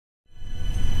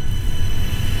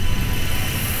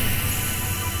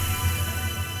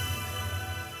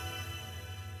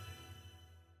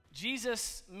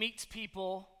Jesus meets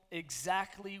people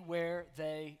exactly where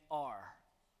they are.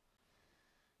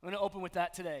 I'm going to open with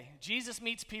that today. Jesus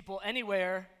meets people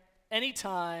anywhere,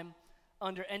 anytime,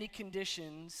 under any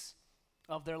conditions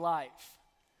of their life.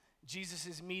 Jesus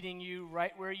is meeting you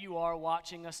right where you are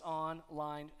watching us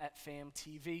online at FAM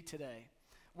TV today.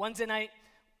 Wednesday night,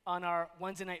 on our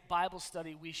Wednesday night Bible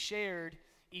study, we shared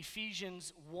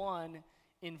Ephesians 1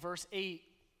 in verse 8,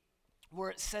 where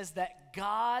it says that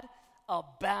God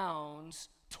abounds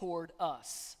toward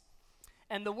us.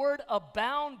 And the word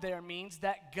abound there means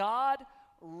that God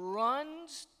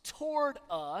runs toward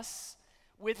us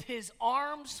with his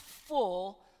arms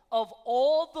full of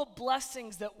all the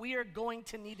blessings that we are going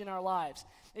to need in our lives.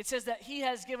 It says that he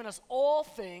has given us all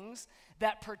things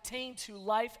that pertain to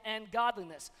life and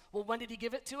godliness. Well, when did he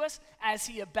give it to us? As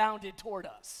he abounded toward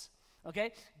us.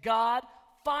 Okay? God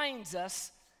finds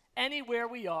us anywhere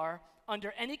we are,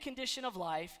 under any condition of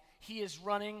life. He is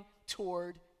running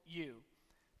toward you.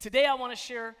 Today I want to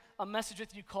share a message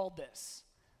with you called this: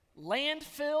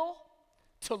 Landfill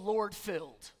to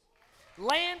Lordfilled.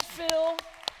 Landfill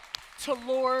to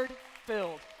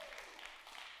Lordfilled.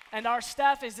 And our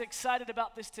staff is excited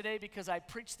about this today because I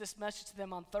preached this message to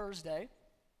them on Thursday.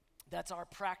 That's our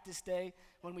practice day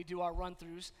when we do our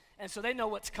run-throughs. And so they know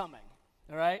what's coming,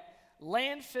 all right?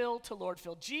 Landfill to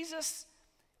Lordfilled. Jesus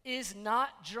is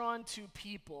not drawn to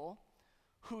people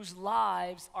whose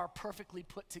lives are perfectly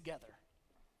put together.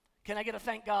 Can I get a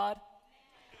thank God?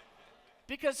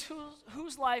 Because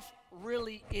whose life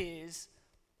really is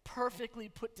perfectly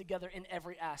put together in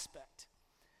every aspect?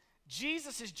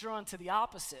 Jesus is drawn to the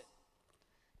opposite.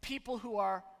 People who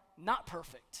are not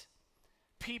perfect.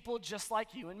 People just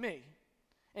like you and me.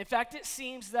 In fact, it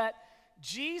seems that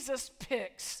Jesus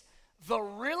picks the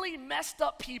really messed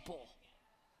up people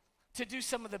to do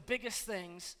some of the biggest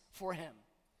things for him.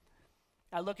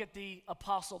 I look at the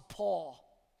Apostle Paul,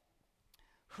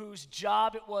 whose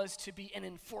job it was to be an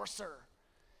enforcer.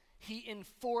 He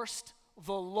enforced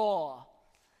the law.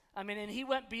 I mean, and he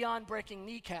went beyond breaking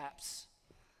kneecaps.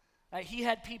 He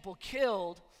had people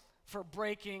killed for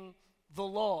breaking the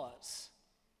laws.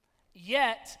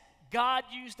 Yet, God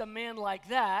used a man like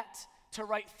that to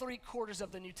write 3/4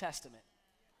 of the New Testament.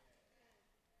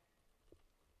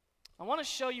 I want to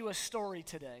show you a story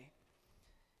today.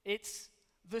 It's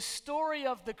the story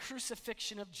of the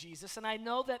crucifixion of Jesus, and I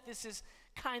know that this is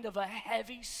kind of a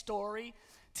heavy story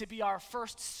to be our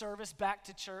first service back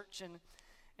to church,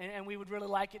 and we would really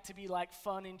like it to be like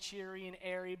fun and cheery and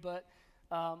airy, but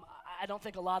I don't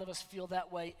think a lot of us feel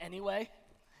that way anyway.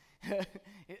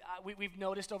 We've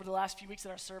noticed over the last few weeks that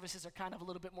our services are kind of a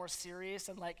little bit more serious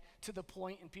and like to the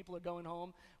point, and people are going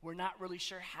home. We're not really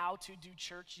sure how to do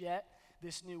church yet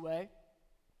this new way.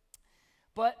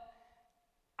 But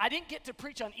I didn't get to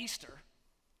preach on Easter.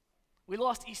 We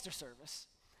lost Easter service.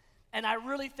 And I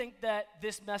really think that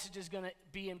this message is going to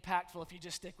be impactful if you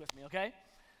just stick with me, okay?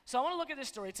 So I want to look at this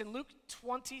story. It's in Luke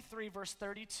 23, verse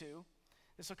 32.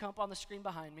 This will come up on the screen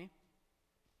behind me.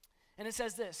 And it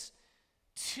says this: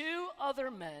 2 other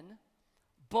men,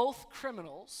 both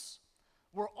criminals,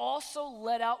 were also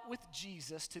led out with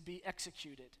Jesus to be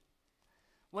executed.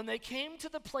 When they came to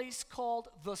the place called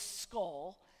the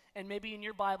Skull, and maybe in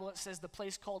your Bible it says the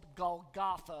place called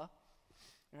Golgotha,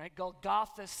 right?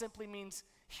 Golgotha simply means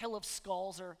Hill of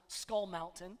Skulls or Skull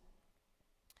Mountain.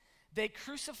 They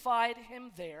crucified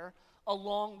him there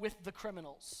along with the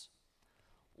criminals.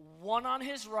 One on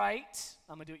his right,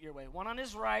 I'm going to do it your way, one on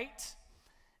his right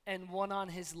and one on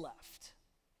his left.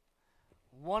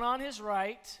 One on his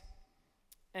right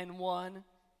and one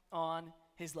on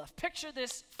his left. Picture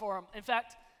this for him. In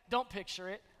fact, don't picture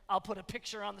it. I'll put a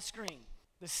picture on the screen.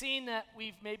 The scene that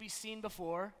we've maybe seen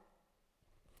before.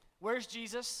 Where's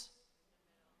Jesus?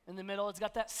 In the middle. It's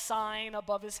got that sign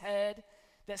above his head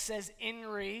that says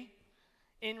INRI.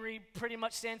 INRI pretty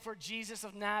much stands for Jesus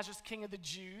of Nazareth, King of the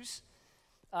Jews.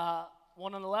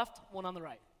 One on the left, one on the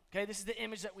right. Okay, this is the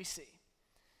image that we see.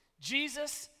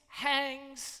 Jesus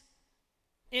hangs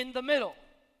in the middle.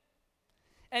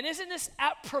 And isn't this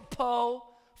apropos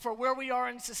for where we are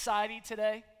in society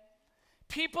today?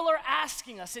 People are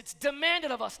asking us, it's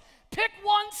demanded of us, pick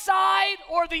one side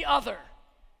or the other.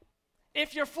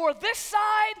 If you're for this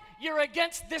side, you're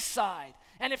against this side.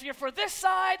 And if you're for this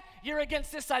side, you're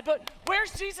against this side. But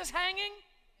where's Jesus hanging?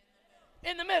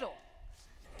 In the middle.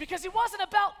 Because he wasn't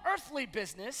about earthly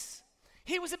business.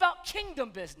 He was about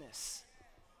kingdom business.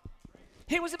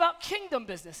 He was about kingdom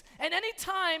business. And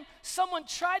anytime someone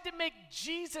tried to make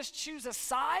Jesus choose a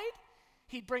side,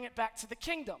 he'd bring it back to the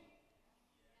kingdom.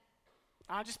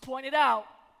 I just pointed out,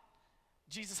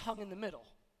 Jesus hung in the middle.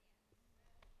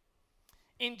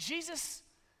 In Jesus'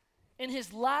 in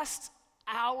his last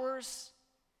hours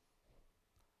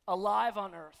alive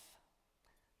on earth,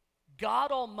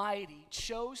 God Almighty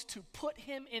chose to put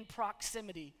him in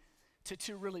proximity to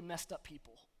two really messed up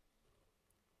people.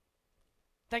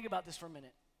 Think about this for a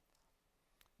minute.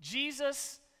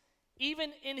 Jesus,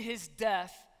 even in his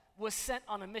death, was sent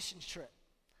on a missions trip,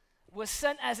 was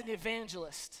sent as an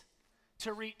evangelist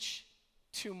to reach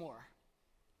two more.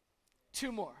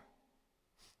 Two more.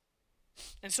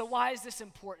 And so why is this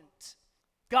important?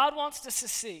 God wants us to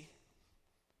see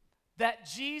that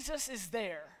Jesus is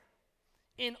there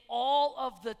in all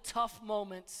of the tough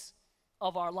moments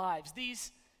of our lives.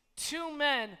 These two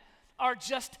men are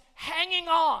just hanging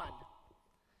on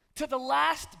to the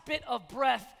last bit of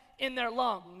breath in their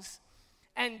lungs,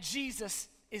 and Jesus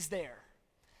is there.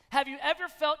 Have you ever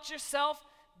felt yourself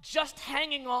just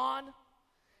hanging on?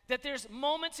 That there's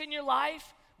moments in your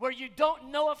life where you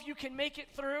don't know if you can make it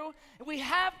through? And we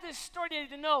have this story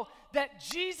to know that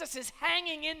Jesus is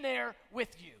hanging in there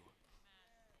with you.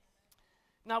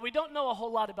 Now, we don't know a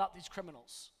whole lot about these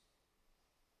criminals.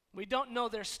 We don't know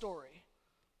their story.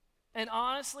 And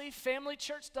honestly, Family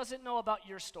Church doesn't know about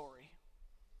your story.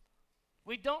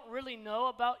 We don't really know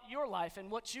about your life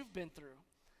and what you've been through.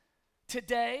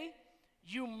 Today,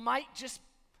 you might just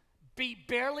be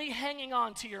barely hanging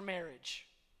on to your marriage.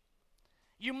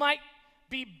 You might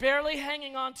be barely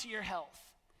hanging on to your health.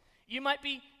 You might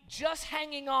be just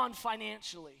hanging on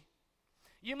financially.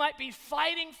 You might be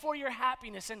fighting for your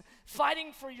happiness and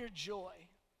fighting for your joy.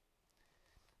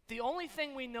 The only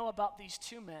thing we know about these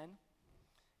two men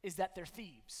is that they're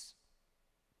thieves.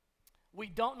 We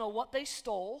don't know what they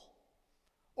stole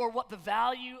or what the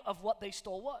value of what they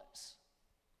stole was.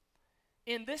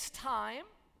 In this time,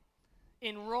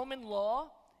 in Roman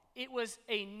law, it was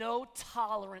a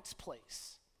no-tolerance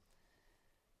place.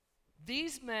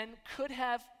 These men could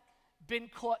have been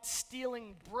caught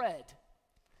stealing bread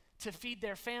to feed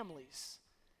their families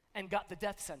and got the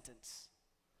death sentence.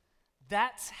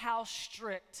 That's how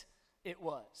strict it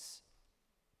was.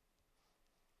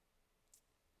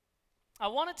 I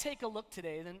want to take a look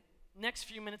today, the next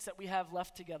few minutes that we have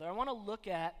left together, I want to look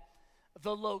at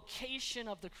the location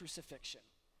of the crucifixion.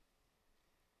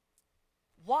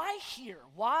 Why here?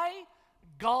 Why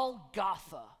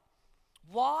Golgotha?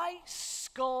 Why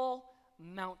Skull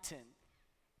Mountain?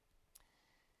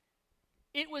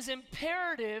 It was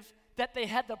imperative that they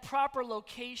had the proper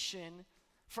location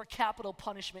for capital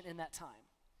punishment in that time.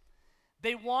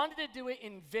 They wanted to do it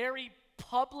in very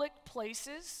public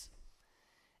places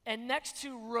and next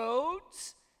to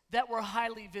roads that were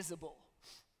highly visible.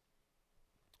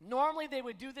 Normally they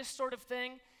would do this sort of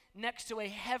thing next to a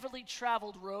heavily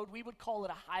traveled road. We would call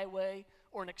it a highway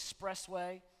or an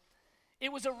expressway.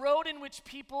 It was a road in which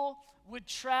people would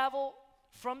travel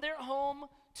from their home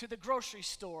to the grocery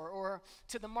store or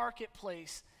to the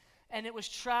marketplace, and it was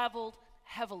traveled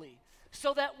heavily.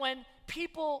 So that when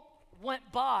people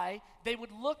went by, they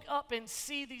would look up and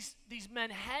see these men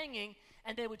hanging,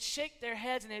 and they would shake their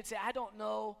heads and they'd say, I don't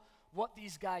know what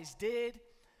these guys did,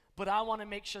 but I want to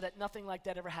make sure that nothing like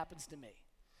that ever happens to me.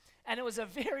 And it was a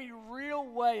very real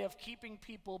way of keeping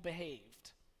people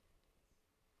behaved.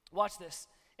 Watch this.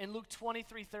 In Luke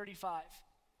 23:35,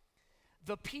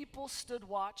 the people stood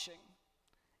watching,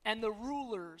 and the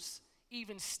rulers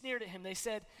even sneered at him. They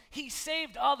said, he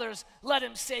saved others, let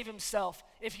him save himself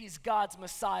if he's God's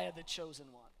Messiah, the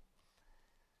chosen one.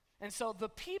 And so the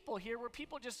people here were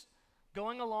people just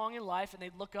going along in life, and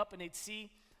they'd look up and they'd see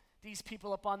these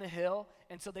people up on the hill,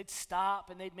 and so they'd stop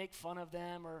and they'd make fun of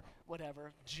them or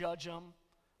whatever, judge them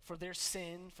for their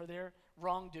sin, for their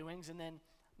wrongdoings, and then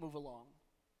move along.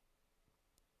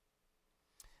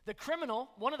 The criminal,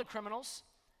 one of the criminals,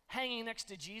 hanging next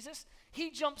to Jesus,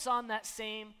 he jumps on that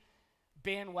same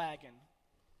bandwagon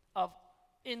of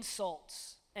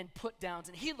insults and put downs,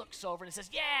 and he looks over and says,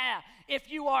 yeah,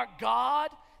 if you are God,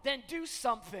 then do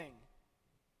something.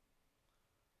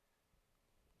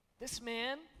 This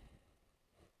man,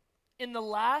 in the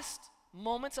last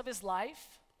moments of his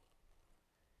life,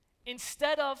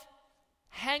 instead of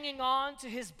hanging on to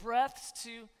his breaths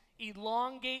to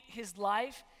elongate his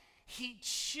life, he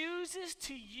chooses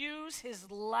to use his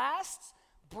last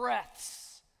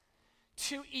breaths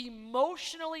to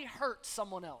emotionally hurt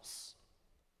someone else.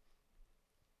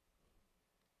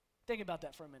 Think about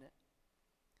that for a minute.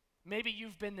 Maybe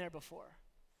you've been there before.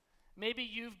 Maybe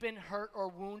you've been hurt or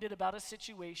wounded about a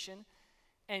situation,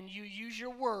 and you use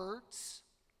your words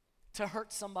to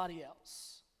hurt somebody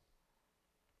else.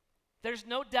 There's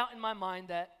no doubt in my mind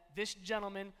that this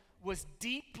gentleman was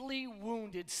deeply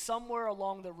wounded somewhere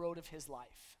along the road of his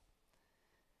life.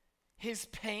 His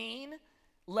pain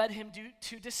led him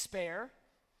to despair.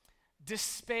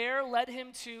 Despair led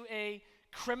him to a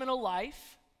criminal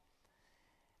life,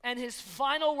 and his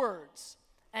final words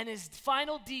and his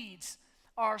final deeds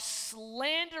are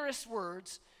slanderous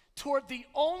words toward the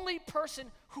only person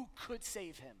who could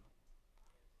save him.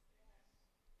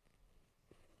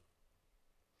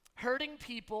 Hurting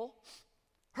people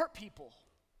hurt people.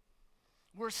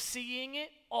 We're seeing it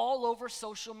all over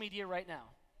social media right now.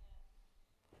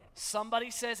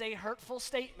 Somebody says a hurtful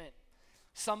statement.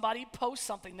 Somebody posts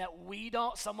something that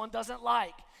someone doesn't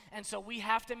like. And so we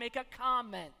have to make a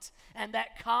comment. And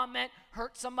that comment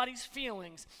hurt somebody's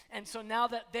feelings. And so now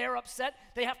that they're upset,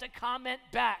 they have to comment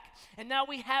back. And now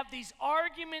we have these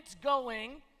arguments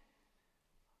going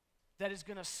that is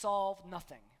going to solve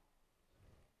nothing.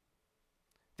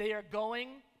 They are going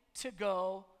to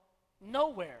go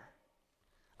nowhere.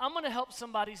 I'm going to help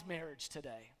somebody's marriage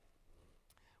today.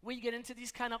 We get into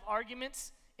these kind of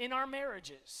arguments in our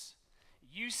marriages.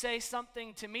 You say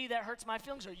something to me that hurts my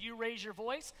feelings, or you raise your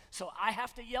voice, so I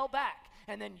have to yell back.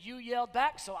 And then you yell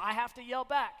back, so I have to yell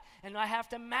back. And I have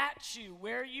to match you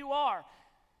where you are.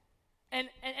 And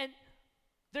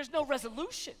there's no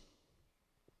resolution.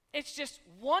 It's just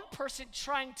one person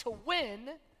trying to win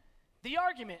the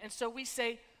argument. And so we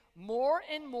say more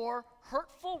and more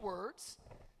hurtful words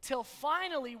till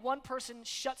finally one person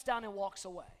shuts down and walks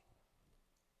away.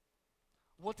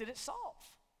 What did it solve?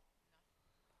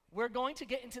 We're going to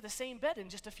get into the same bed in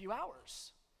just a few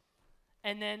hours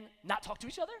and then not talk to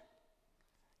each other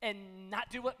and not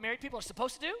do what married people are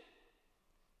supposed to do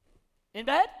in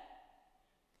bed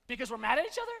because we're mad at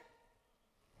each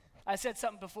other. I said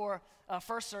something before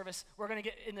first service, we're going to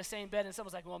get in the same bed, and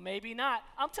someone's like, well, maybe not.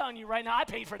 I'm telling you right now, I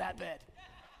paid for that bed.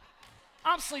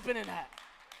 I'm sleeping in that.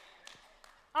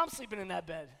 I'm sleeping in that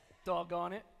bed,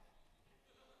 doggone it.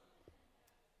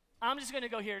 I'm just going to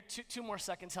go here, two more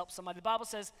seconds, help somebody. The Bible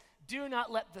says, do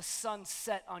not let the sun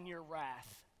set on your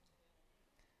wrath.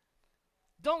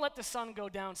 Don't let the sun go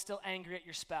down still angry at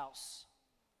your spouse.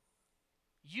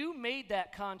 You made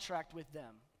that contract with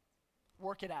them.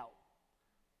 Work it out.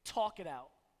 Talk it out.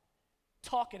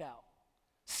 Talk it out.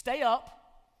 Stay up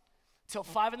till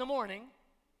 5 a.m.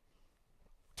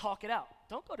 Talk it out.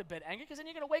 Don't go to bed angry, because then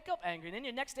you're going to wake up angry, and then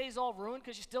your next day is all ruined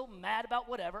because you're still mad about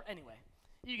whatever. Anyway,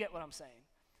 you get what I'm saying.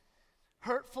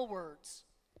 Hurtful words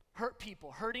hurt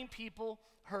people. Hurting people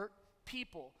hurt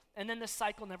people. And then the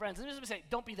cycle never ends. Let me just say,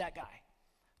 don't be that guy.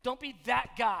 Don't be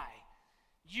that guy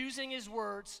using his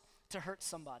words to hurt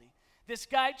somebody. This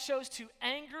guy chose to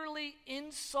angrily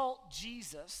insult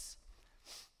Jesus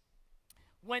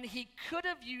when he could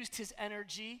have used his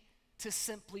energy to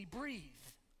simply breathe.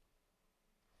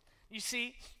 You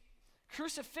see,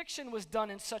 crucifixion was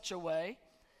done in such a way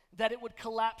that it would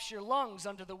collapse your lungs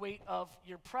under the weight of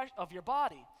your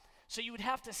body. So you would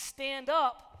have to stand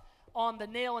up on the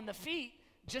nail in the feet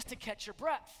just to catch your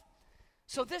breath.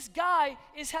 So this guy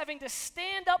is having to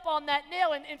stand up on that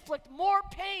nail and inflict more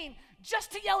pain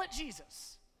just to yell at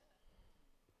Jesus.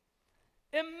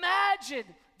 Imagine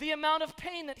the amount of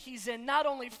pain that he's in, not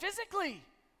only physically,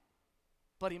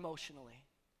 but emotionally.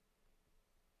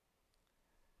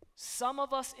 Some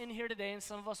of us in here today and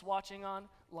some of us watching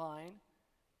online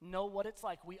know what it's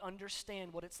like. We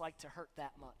understand what it's like to hurt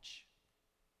that much.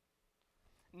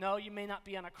 No, you may not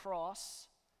be on a cross,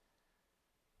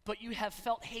 but you have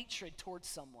felt hatred towards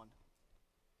someone.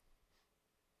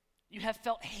 You have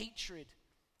felt hatred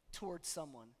towards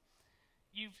someone.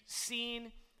 You've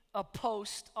seen a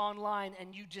post online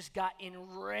and you just got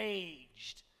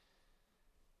enraged.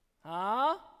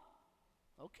 Huh?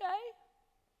 Okay.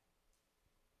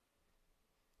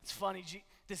 It's funny,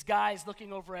 this guy's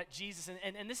looking over at Jesus,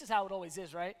 and this is how it always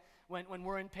is, right? When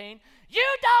we're in pain, you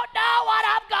don't know what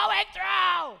I'm going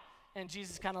through! And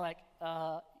Jesus is kind of like,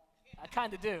 I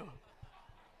kind of do.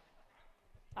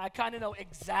 I kind of know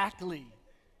exactly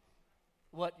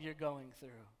what you're going through.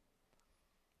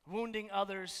 Wounding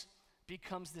others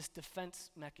becomes this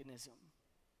defense mechanism.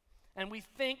 And we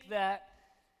think that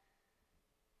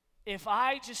if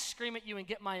I just scream at you and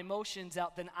get my emotions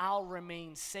out, then I'll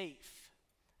remain safe.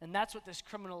 And that's what this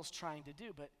criminal is trying to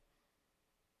do, but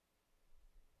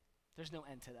there's no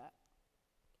end to that.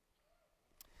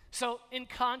 So, in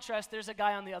contrast, there's a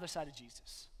guy on the other side of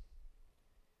Jesus.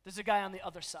 There's a guy on the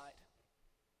other side.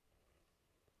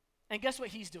 And guess what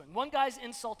he's doing? One guy's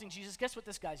insulting Jesus. Guess what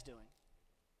this guy's doing?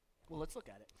 Well, let's look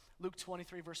at it. Luke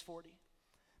 23, verse 40.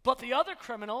 But the other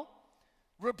criminal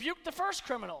rebuked the first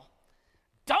criminal.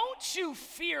 Don't you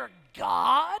fear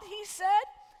God, he said?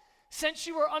 Since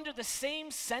you are under the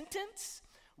same sentence,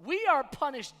 we are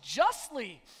punished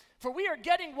justly, for we are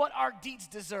getting what our deeds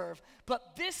deserve.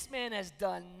 But this man has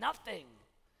done nothing.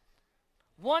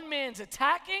 One man's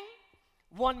attacking,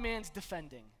 one man's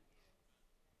defending.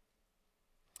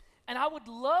 And I would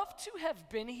love to have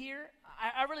been here.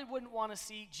 I really wouldn't want to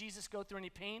see Jesus go through any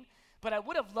pain, but I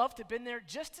would have loved to have been there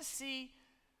just to see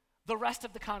the rest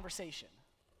of the conversation.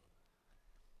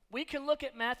 We can look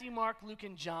at Matthew, Mark, Luke,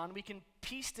 and John. We can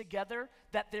piece together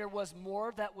that there was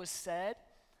more that was said,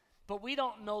 but we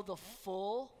don't know the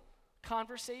full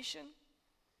conversation.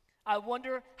 I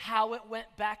wonder how it went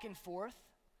back and forth.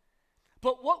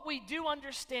 But what we do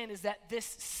understand is that this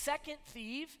second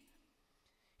thief,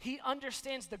 he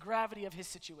understands the gravity of his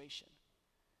situation.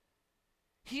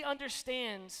 He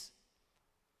understands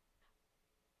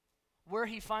where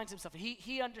he finds himself.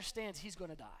 He understands he's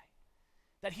going to die,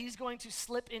 that he's going to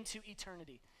slip into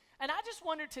eternity. And I just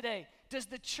wonder today, does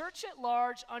the church at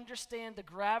large understand the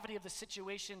gravity of the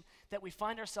situation that we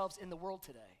find ourselves in the world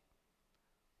today?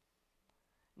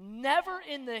 Never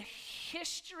in the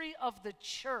history of the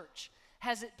church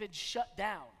has it been shut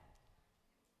down.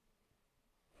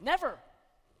 Never.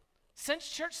 Since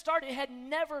church started, it had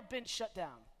never been shut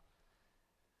down.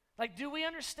 Like, do we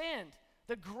understand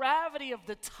the gravity of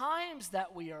the times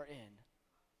that we are in?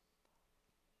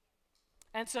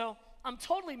 And so, I'm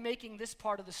totally making this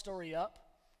part of the story up.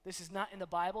 This is not in the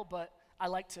Bible, but I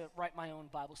like to write my own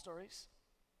Bible stories.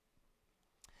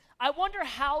 I wonder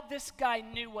how this guy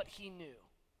knew what he knew.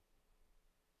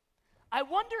 I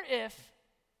wonder if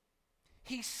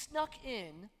he snuck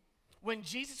in when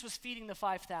Jesus was feeding the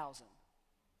 5,000.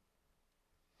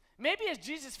 Maybe as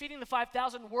Jesus is feeding the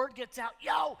 5,000, word gets out,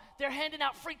 yo, they're handing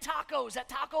out free tacos at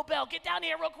Taco Bell. Get down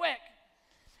here real quick.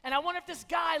 And I wonder if this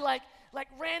guy like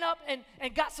ran up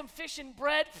and got some fish and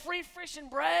bread, free fish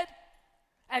and bread,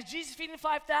 as Jesus is feeding the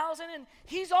 5,000, and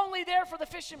he's only there for the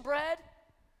fish and bread,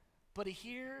 but he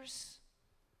hears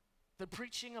the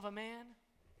preaching of a man.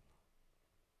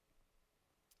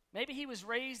 Maybe he was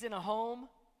raised in a home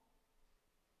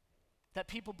that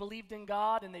people believed in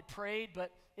God and they prayed,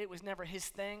 but it was never his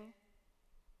thing.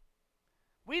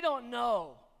 We don't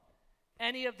know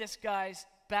any of this guy's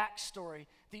backstory.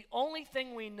 The only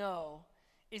thing we know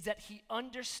is that he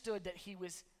understood that he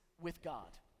was with God.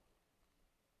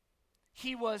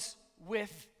 He was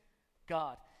with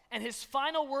God. And his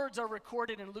final words are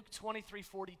recorded in Luke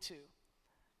 23:42.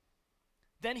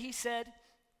 Then he said,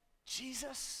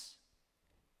 Jesus,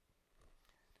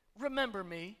 remember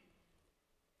me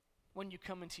when you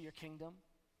come into your kingdom.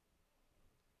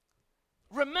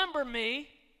 Remember me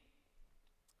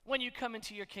when you come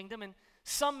into your kingdom. And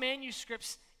some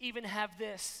manuscripts even have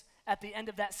this at the end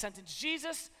of that sentence.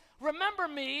 Jesus, remember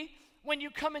me when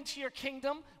you come into your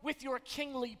kingdom with your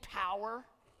kingly power.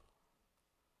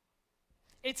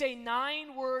 It's a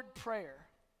 9-word prayer.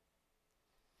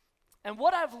 And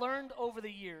what I've learned over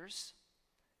the years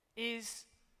is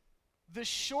the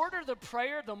shorter the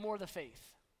prayer, the more the faith.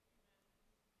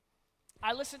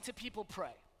 I listen to people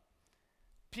pray.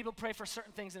 People pray for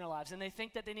certain things in their lives, and they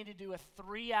think that they need to do a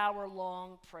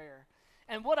 3-hour-long prayer.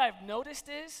 And what I've noticed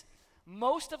is,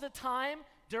 most of the time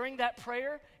during that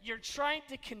prayer, you're trying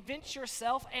to convince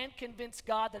yourself and convince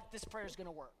God that this prayer is going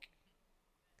to work.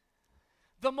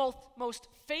 The most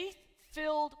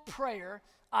faith-filled prayer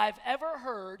I've ever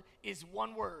heard is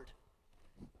one word: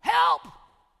 help!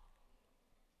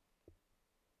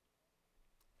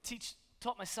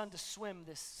 Taught my son to swim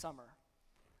this summer.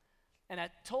 And I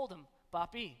told him,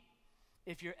 Papi,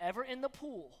 if you're ever in the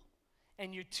pool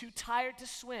and you're too tired to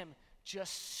swim,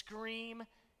 just scream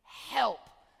help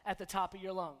at the top of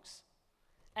your lungs.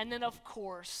 And then, of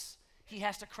course, he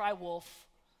has to cry wolf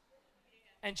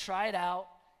and try it out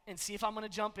and see if I'm going to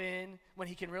jump in when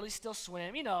he can really still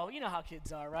swim. You know how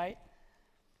kids are, right?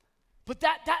 But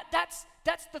that's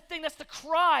the thing, that's the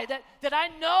cry that I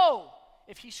know.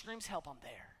 If he screams help, I'm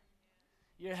there.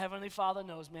 Your Heavenly Father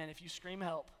knows, man, if you scream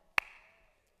help.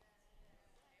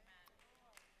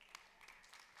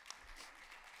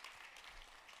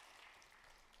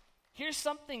 Here's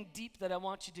something deep that I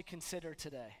want you to consider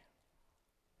today.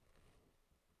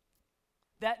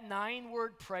 That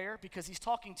 9-word prayer, because he's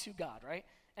talking to God, right?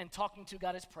 And talking to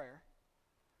God is prayer.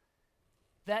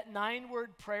 That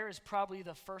 9-word prayer is probably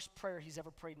the first prayer he's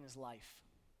ever prayed in his life.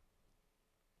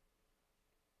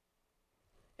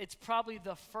 It's probably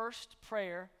the first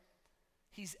prayer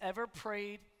he's ever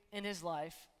prayed in his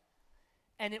life,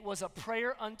 and it was a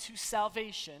prayer unto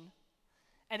salvation,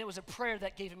 and it was a prayer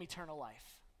that gave him eternal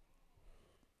life.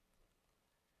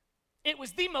 It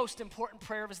was the most important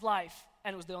prayer of his life,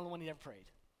 and it was the only one he ever prayed.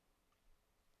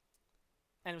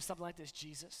 And it was something like this: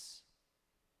 Jesus,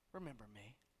 remember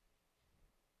me.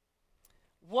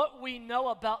 What we know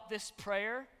about this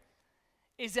prayer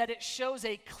is that it shows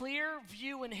a clear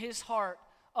view in his heart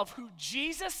of who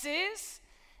Jesus is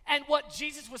and what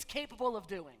Jesus was capable of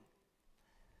doing.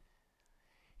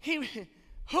 Who he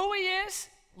is,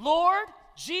 Lord,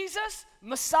 Jesus,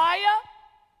 Messiah.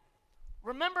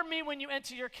 Remember me when you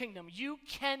enter your kingdom. You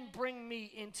can bring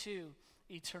me into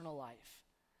eternal life.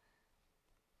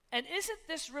 And isn't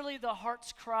this really the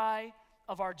heart's cry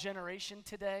of our generation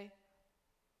today?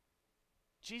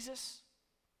 Jesus,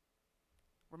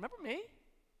 remember me?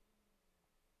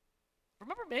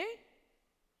 Remember me?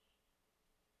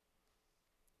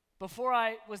 Before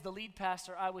I was the lead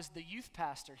pastor, I was the youth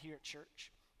pastor here at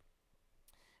church.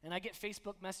 And I get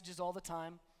Facebook messages all the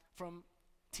time from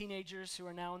teenagers who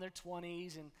are now in their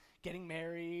 20s and getting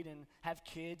married and have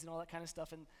kids and all that kind of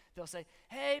stuff. And they'll say,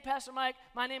 hey, Pastor Mike,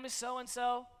 my name is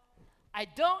so-and-so. I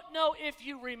don't know if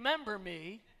you remember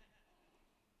me.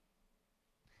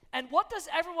 And what does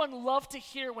everyone love to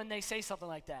hear when they say something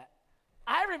like that?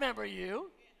 I remember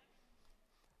you.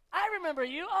 I remember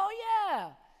you. Oh, yeah.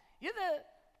 You're the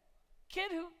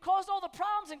kid who caused all the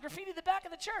problems and graffitied the back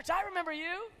of the church. I remember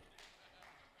you.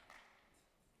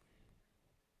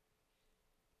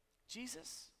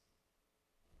 Jesus,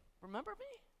 remember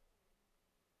me?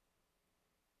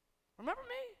 Remember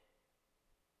me?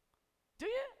 Do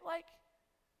you? Like,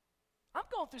 I'm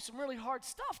going through some really hard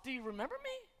stuff. Do you remember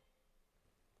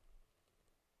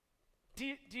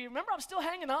me? Do you remember I'm still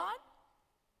hanging on?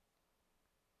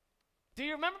 Do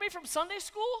you remember me from Sunday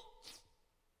school?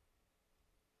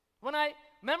 When I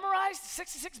memorized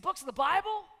 66 books of the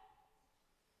Bible?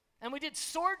 And we did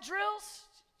sword drills?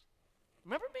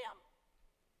 Remember me? I'm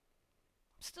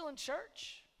still in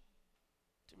church.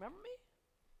 Do you remember me?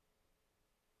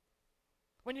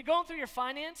 When you're going through your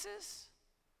finances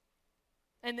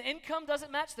and the income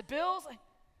doesn't match the bills, like,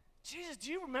 Jesus,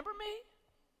 do you remember me?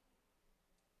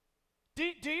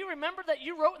 Do you remember that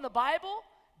you wrote in the Bible,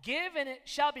 give and it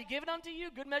shall be given unto you,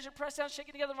 good measure, pressed down,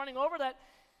 shaken together, running over, that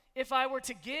if I were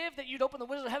to give, that you'd open the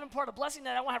windows of heaven, pour out a blessing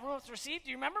that I won't have room to receive? Do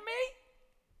you remember me?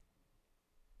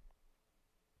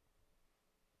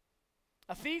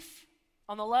 A thief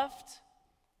on the left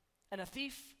and a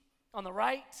thief on the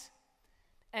right,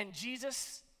 and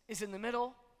Jesus is in the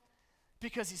middle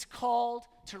because he's called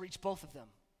to reach both of them.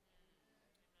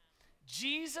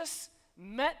 Jesus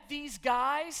met these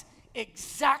guys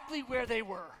exactly where they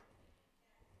were.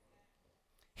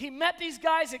 He met these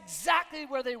guys exactly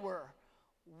where they were.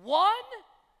 One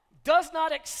does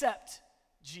not accept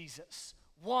Jesus.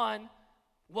 One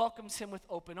welcomes him with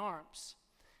open arms.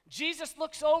 Jesus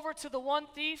looks over to the one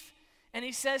thief and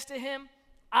he says to him,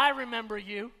 I remember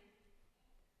you.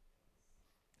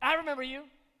 I remember you.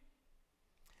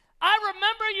 I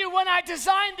remember you when I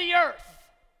designed the earth.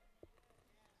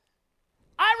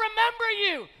 I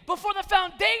remember you before the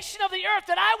foundation of the earth,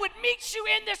 that I would meet you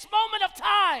in this moment of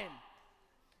time.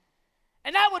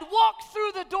 And I would walk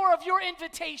through the door of your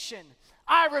invitation.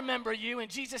 I remember you. And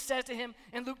Jesus says to him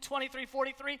in Luke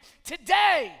 23:43,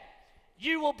 today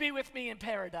you will be with me in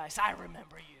paradise. I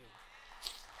remember you.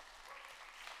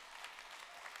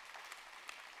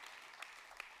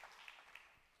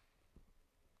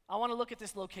 I want to look at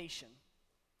this location.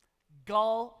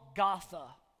 Golgotha,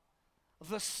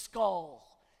 the skull,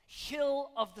 hill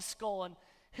of the skull. And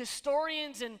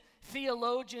historians and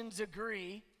theologians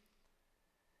agree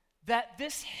that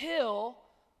this hill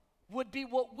would be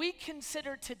what we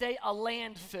consider today a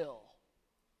landfill.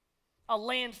 A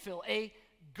landfill, a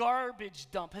garbage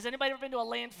dump. Has anybody ever been to a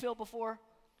landfill before?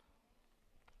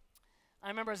 I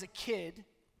remember as a kid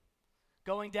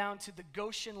going down to the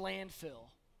Goshen landfill.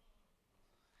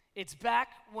 It's back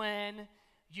when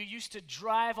you used to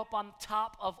drive up on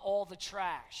top of all the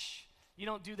trash. You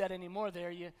don't do that anymore there.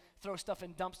 You throw stuff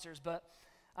in dumpsters. But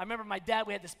I remember my dad,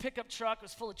 we had this pickup truck. It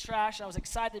was full of trash. I was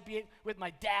excited to be with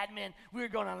my dad, man. We were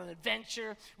going on an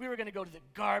adventure. We were going to go to the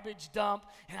garbage dump.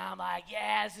 And I'm like,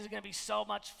 yeah, this is going to be so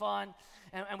much fun.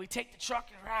 And we take the truck,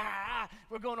 and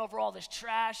we're going over all this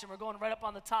trash, and we're going right up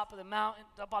on the top of the mountain,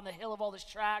 up on the hill of all this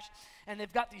trash. And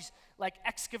they've got these, like,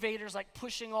 excavators, like,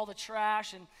 pushing all the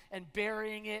trash and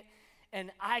burying it.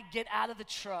 And I get out of the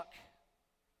truck,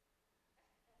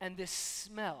 and this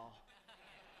smell,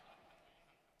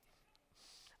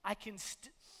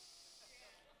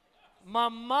 my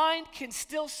mind can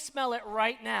still smell it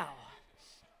right now.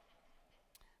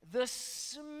 The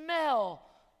smell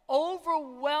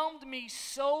overwhelmed me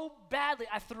so badly,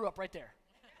 I threw up right there.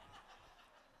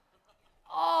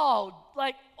 Oh,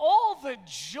 like all the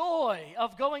joy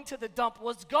of going to the dump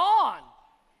was gone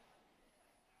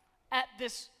at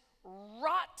this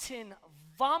rotten,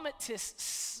 vomitous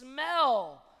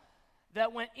smell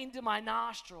that went into my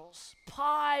nostrils.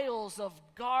 Piles of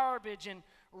garbage and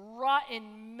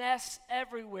rotten mess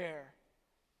everywhere.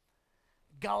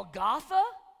 Golgotha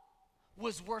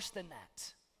was worse than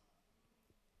that.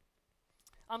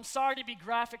 I'm sorry to be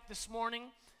graphic this morning,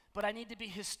 but I need to be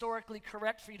historically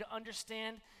correct for you to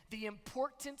understand the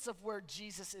importance of where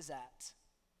Jesus is at.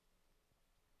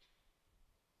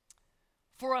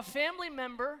 For a family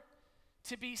member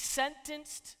to be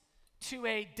sentenced to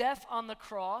a death on the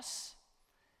cross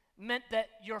meant that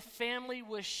your family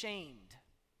was shamed.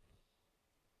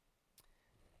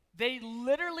 They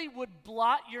literally would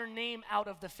blot your name out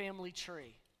of the family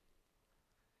tree.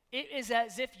 It is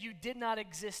as if you did not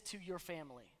exist to your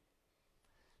family.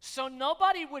 So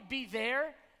nobody would be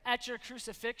there at your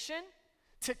crucifixion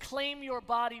to claim your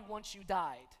body once you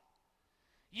died.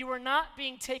 You were not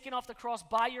being taken off the cross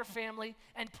by your family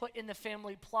and put in the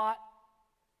family plot.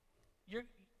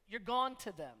 You're gone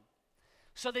to them.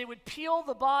 So they would peel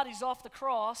the bodies off the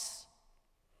cross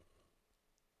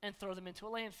and throw them into a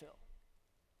landfill.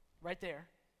 Right there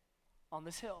on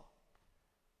this hill.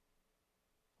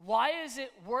 Why is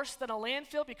it worse than a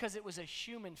landfill? Because it was a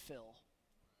human fill.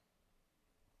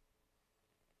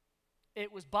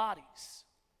 It was bodies.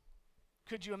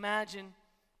 Could you imagine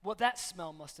what that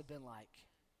smell must have been like?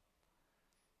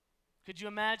 Could you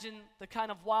imagine the kind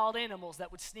of wild animals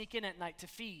that would sneak in at night to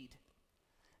feed?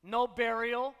 No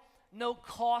burial, no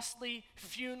costly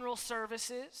funeral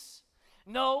services,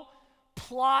 no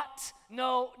plot,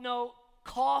 no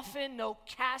coffin, no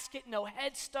casket, no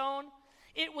headstone.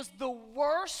 It was the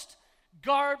worst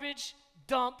garbage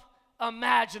dump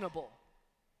imaginable.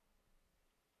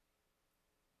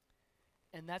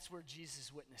 And that's where Jesus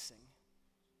is witnessing.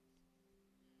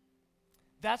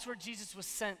 That's where Jesus was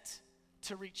sent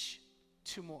to reach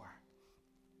two more.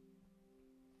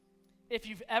 If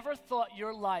you've ever thought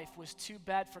your life was too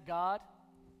bad for God,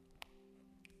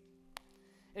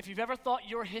 if you've ever thought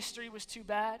your history was too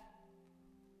bad,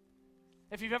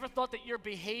 if you've ever thought that your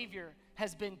behavior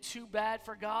has been too bad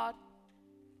for God,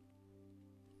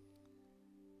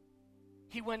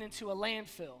 he went into a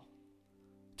landfill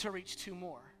to reach two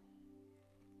more.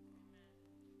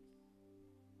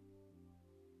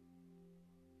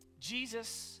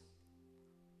 Jesus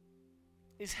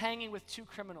is hanging with two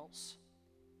criminals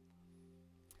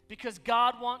because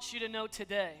God wants you to know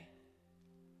today,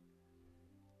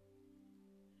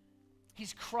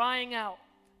 he's crying out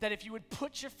that if you would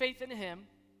put your faith in him,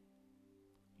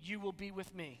 you will be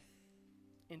with me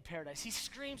in paradise. He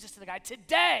screams this to the guy,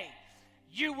 today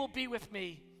you will be with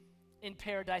me in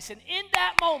paradise. And in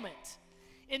that moment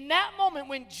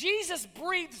when Jesus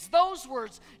breathes those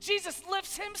words, Jesus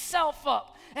lifts himself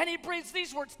up and he breathes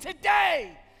these words,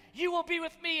 today you will be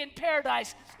with me in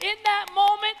paradise. In that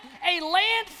moment, a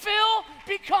landfill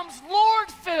becomes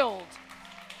Lordfilled.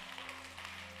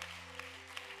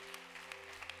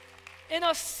 In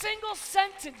a single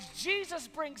sentence, Jesus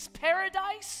brings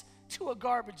paradise to a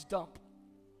garbage dump.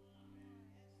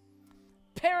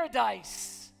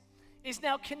 Paradise is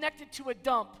now connected to a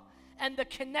dump, and the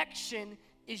connection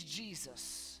is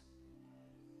Jesus.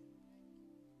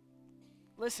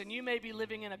 Listen, you may be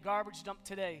living in a garbage dump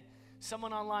today.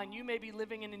 Someone online, you may be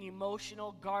living in an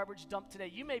emotional garbage dump today.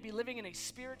 You may be living in a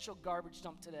spiritual garbage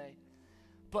dump today.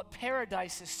 But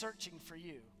paradise is searching for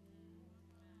you.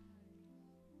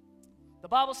 The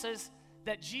Bible says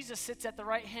that Jesus sits at the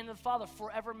right hand of the Father,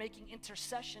 forever making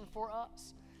intercession for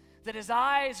us. That his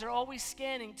eyes are always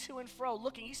scanning to and fro,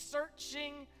 looking. He's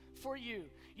searching for you.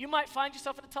 You might find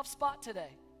yourself in a tough spot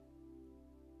today.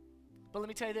 But let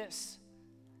me tell you this.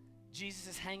 Jesus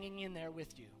is hanging in there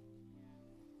with you.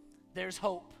 There's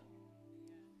hope.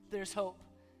 There's hope.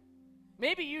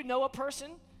 Maybe you know a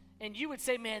person and you would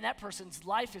say, man, that person's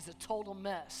life is a total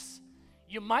mess.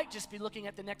 You might just be looking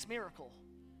at the next miracle.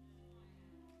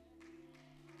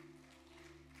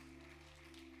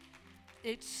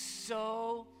 It's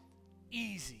so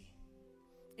easy.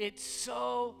 It's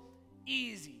so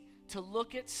easy to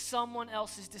look at someone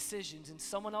else's decisions in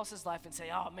someone else's life and say,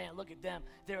 oh man, look at them.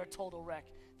 They're a total wreck.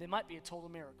 They might be a total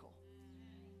miracle.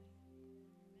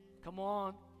 Come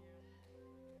on.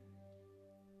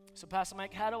 So Pastor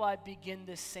Mike, how do I begin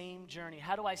this same journey?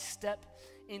 How do I step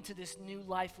into this new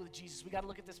life with Jesus? We got to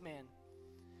look at this man.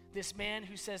 This man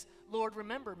who says, Lord,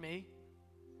 remember me.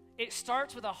 It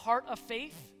starts with a heart of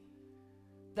faith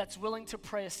that's willing to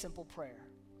pray a simple prayer.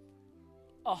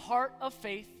 A heart of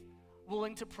faith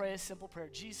willing to pray a simple prayer.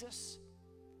 Jesus,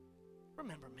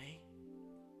 remember me.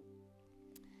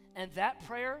 And that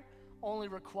prayer only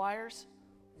requires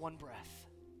one breath.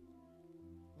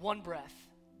 One breath.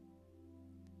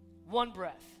 One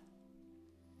breath.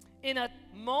 In a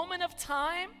moment of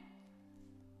time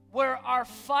where our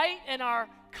fight and our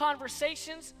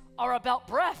conversations are about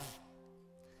breath,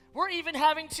 we're even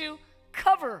having to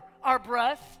cover our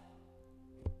breath.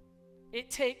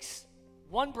 It takes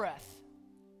one breath,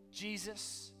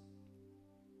 Jesus,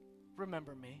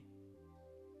 remember me.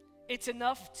 It's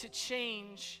enough to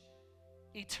change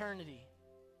eternity.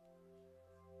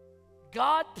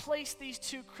 God placed these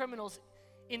two criminals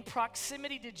in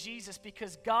proximity to Jesus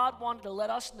because God wanted to let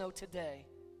us know today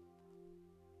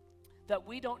that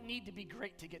we don't need to be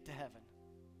great to get to heaven.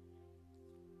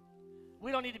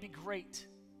 We don't need to be great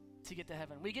to get to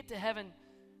heaven. We get to heaven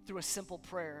through a simple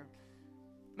prayer.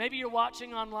 Maybe you're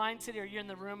watching online today or you're in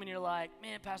the room and you're like,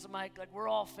 man, Pastor Mike, like we're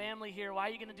all family here. Why are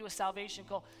you going to do a salvation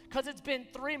call? Because it's been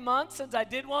 3 months since I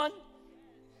did one.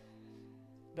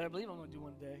 Better believe I'm going to do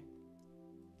one today.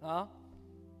 Huh?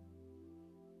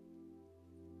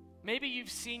 Maybe you've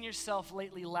seen yourself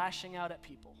lately lashing out at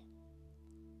people,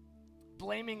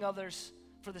 blaming others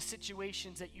for the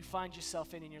situations that you find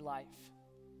yourself in your life.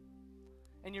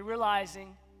 And you're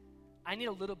realizing, I need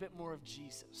a little bit more of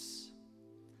Jesus.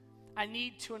 I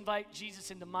need to invite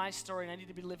Jesus into my story, and I need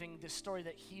to be living this story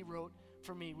that he wrote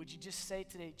for me. Would you just say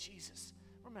today, Jesus,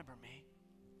 remember me.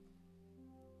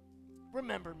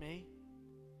 Remember me.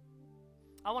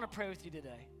 I want to pray with you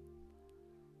today.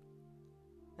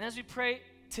 And as we pray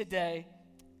today,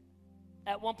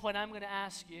 at one point I'm going to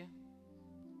ask you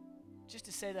just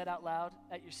to say that out loud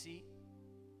at your seat.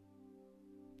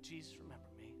 Jesus, remember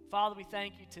me. Father, we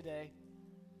thank you today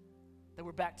that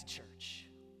we're back to church,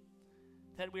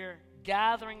 that we're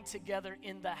gathering together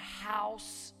in the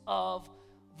house of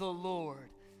the Lord.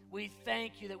 We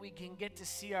thank you that we can get to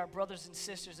see our brothers and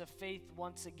sisters of faith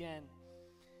once again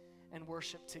and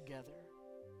worship together.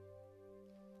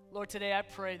 Lord, today I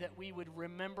pray that we would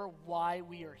remember why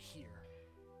we are here,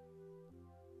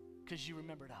 because you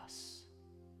remembered us.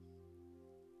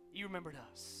 You remembered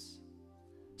us.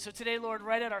 So today, Lord,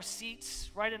 right at our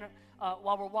seats, right in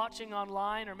while we're watching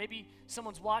online, or maybe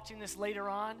someone's watching this later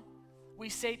on, we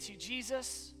say to you,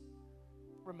 Jesus,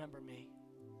 remember me.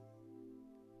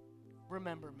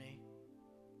 Remember me.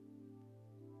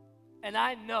 And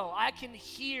I know, I can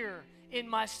hear in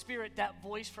my spirit that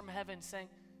voice from heaven saying,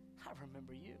 I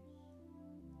remember you.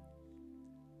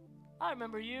 I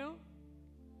remember you.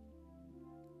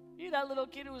 You, that little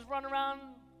kid who was running around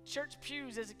church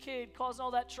pews as a kid, causing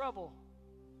all that trouble.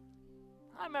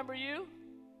 I remember you.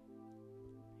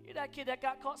 You're that kid that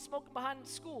got caught smoking behind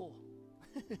school.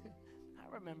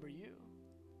 I remember you.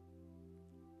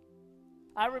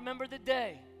 I remember the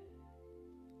day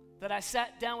that I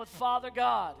sat down with Father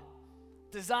God,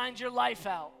 designed your life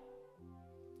out,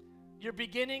 your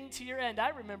beginning to your end. I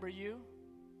remember you.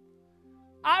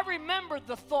 I remember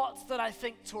the thoughts that I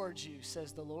think towards you,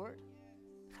 says the Lord.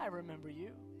 I remember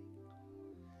you.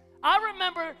 I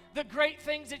remember the great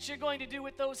things that you're going to do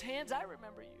with those hands. I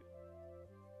remember you.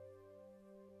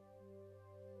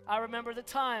 I remember the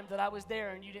time that I was there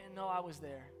and you didn't know I was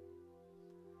there.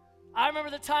 I remember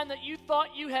the time that you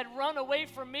thought you had run away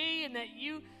from me and that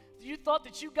you thought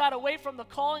that you got away from the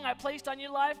calling I placed on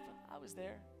your life. I was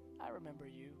there. I remember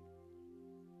you.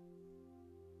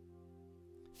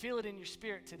 Feel it in your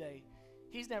spirit today.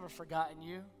 He's never forgotten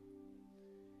you.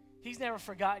 He's never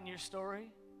forgotten your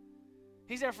story.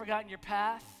 He's never forgotten your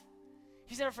path.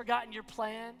 He's never forgotten your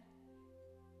plan.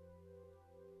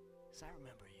 Because I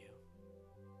remember you.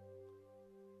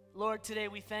 Lord, today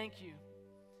we thank you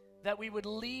that we would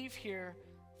leave here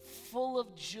full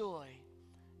of joy,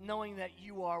 knowing that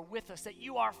you are with us, that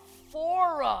you are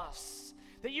for us,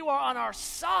 that you are on our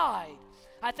side.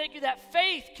 I thank you that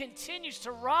faith continues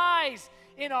to rise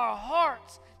in our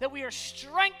hearts, that we are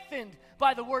strengthened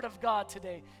by the word of God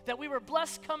today, that we were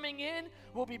blessed coming in,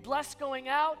 we'll be blessed going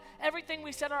out. Everything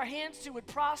we set our hands to would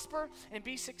prosper and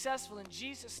be successful. In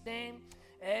Jesus' name,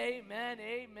 amen,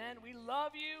 amen. We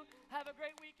love you. Have a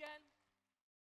great weekend.